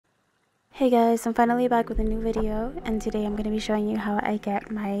Hey guys, I'm finally back with a new video, and today I'm going to be showing you how I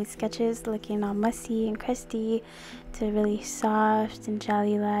get my sketches looking all messy and crusty to really soft and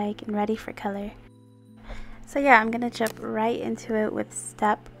jelly-like and ready for color. So yeah, I'm going to jump right into it with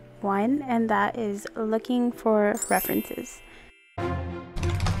step 1, and that is looking for references.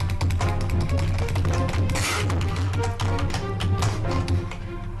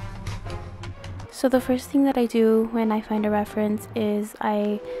 So the first thing that I do when I find a reference is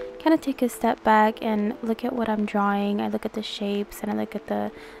I kind of take a step back and look at what I'm drawing. I look at the shapes and I look at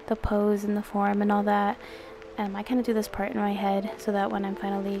the pose and the form and all that. I kind of do this part in my head so that when I'm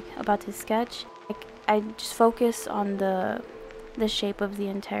finally about to sketch, I just focus on the shape of the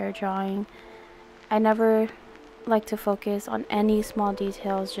entire drawing. I never like to focus on any small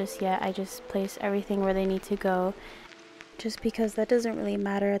details just yet. I just place everything where they need to go. Just because that doesn't really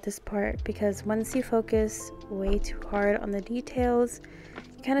matter at this part, because once you focus way too hard on the details,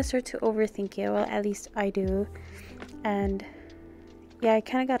 you kind of start to overthink it. Well, at least I do. And yeah, I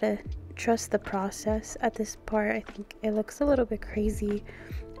kind of gotta trust the process at this part. I think it looks a little bit crazy,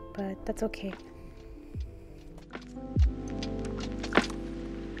 but that's okay.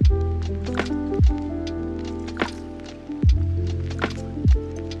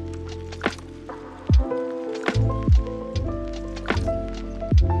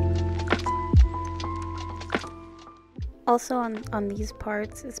 Also on these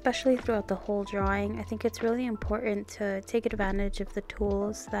parts, especially throughout the whole drawing, I think it's really important to take advantage of the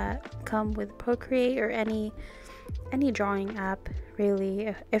tools that come with Procreate or any drawing app,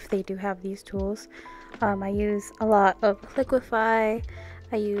 really, if they do have these tools. I use a lot of Liquify.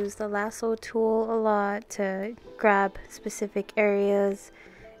 I use the lasso tool a lot to grab specific areas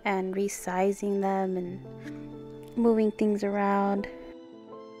and resizing them and moving things around.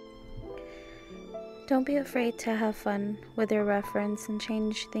 Don't be afraid to have fun with your reference and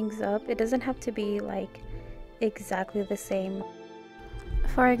change things up. It doesn't have to be like exactly the same.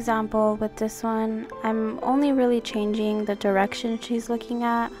 For example, with this one, I'm only really changing the direction she's looking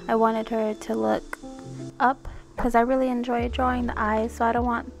at. I wanted her to look up because I really enjoy drawing the eyes, so I don't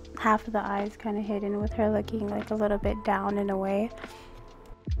want half of the eyes kind of hidden with her looking like a little bit down in a way.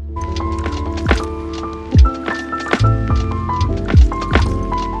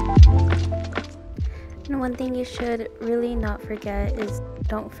 And one thing you should really not forget is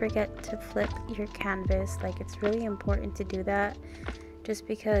don't forget to flip your canvas. Like, it's really important to do that, just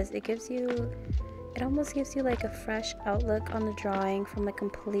because it almost gives you like a fresh outlook on the drawing from a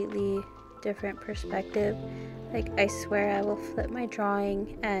completely different perspective. Like, I swear I will flip my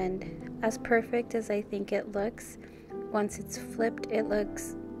drawing, and as perfect as I think it looks, once it's flipped it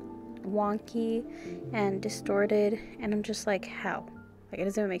looks wonky and distorted, and I'm just like, how? Like, it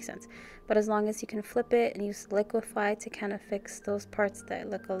doesn't even make sense. But as long as you can flip it and use Liquify to kind of fix those parts that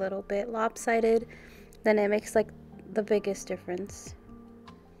look a little bit lopsided, then it makes like the biggest difference.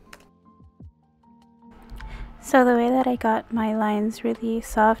 So the way that I got my lines really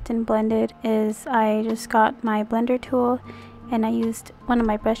soft and blended is I just got my blender tool and I used one of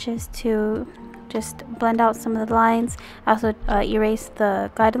my brushes to just blend out some of the lines. I also erased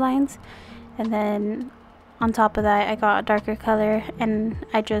the guidelines, and then on top of that I got a darker color and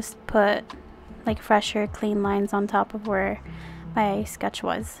I just put like fresher, clean lines on top of where my sketch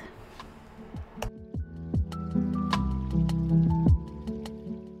was.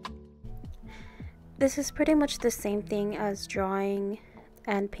 This is pretty much the same thing as drawing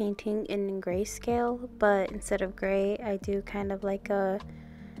and painting in grayscale, but instead of gray I do kind of like a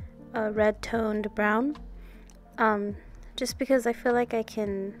red toned brown, just because I feel like I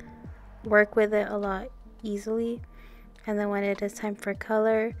can work with it a lot easily, and then when it is time for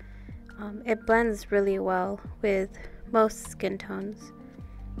color, it blends really well with most skin tones.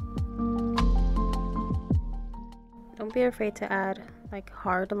 Don't be afraid to add like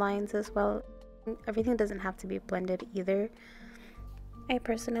hard lines as well. Everything doesn't have to be blended either. I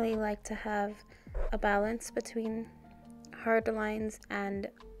personally like to have a balance between hard lines and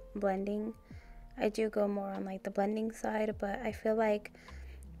blending. I do go more on like the blending side, but I feel like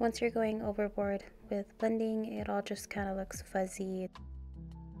once you're going overboard with blending, it all just kind of looks fuzzy.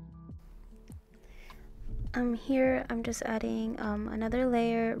 Here I'm just adding another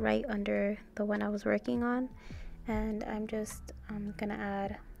layer right under the one I was working on, and I'm just gonna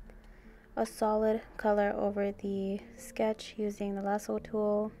add a solid color over the sketch using the lasso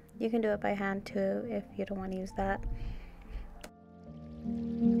tool. You can do it by hand too if you don't want to use that.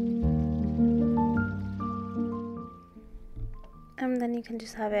 And then you can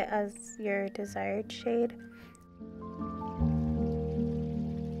just have it as your desired shade.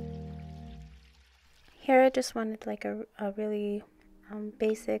 Here I just wanted like a really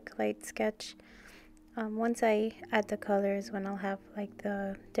basic light sketch. Once I add the colors, when I'll have like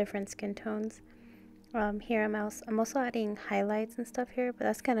the different skin tones. Here I'm also adding highlights and stuff here, but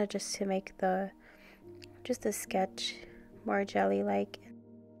that's kind of just to make the sketch more jelly-like.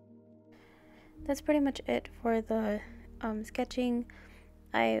 That's pretty much it for the sketching.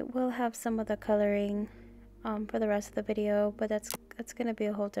 I will have some of the coloring for the rest of the video, but that's gonna be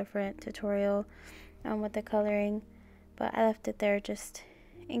a whole different tutorial with the coloring. But I left it there just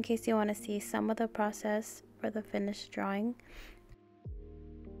in case you want to see some of the process for the finished drawing.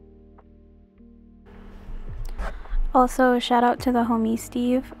 Also, shout out to the homie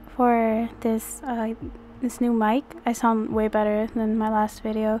Steve for this new mic. I sound way better than my last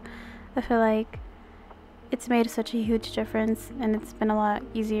video. I feel like it's made such a huge difference, and it's been a lot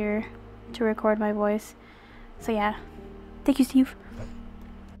easier to record my voice. So yeah, thank you, Steve.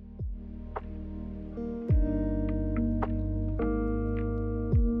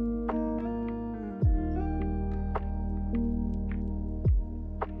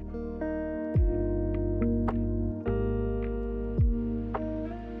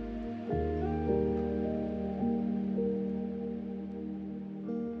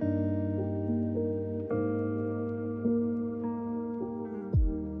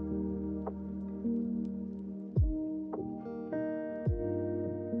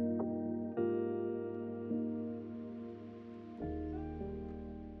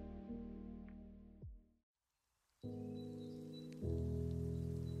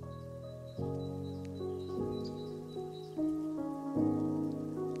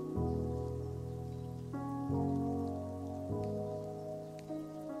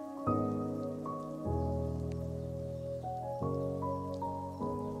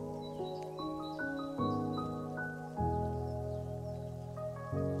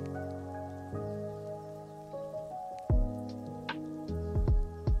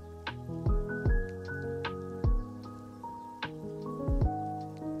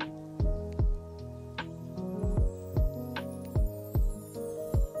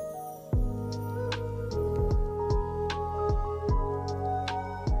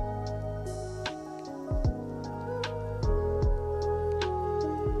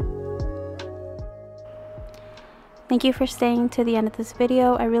 Thank you for staying to the end of this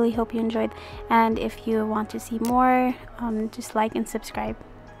video. I really hope you enjoyed, and if you want to see more, just like and subscribe.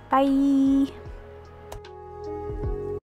 Bye!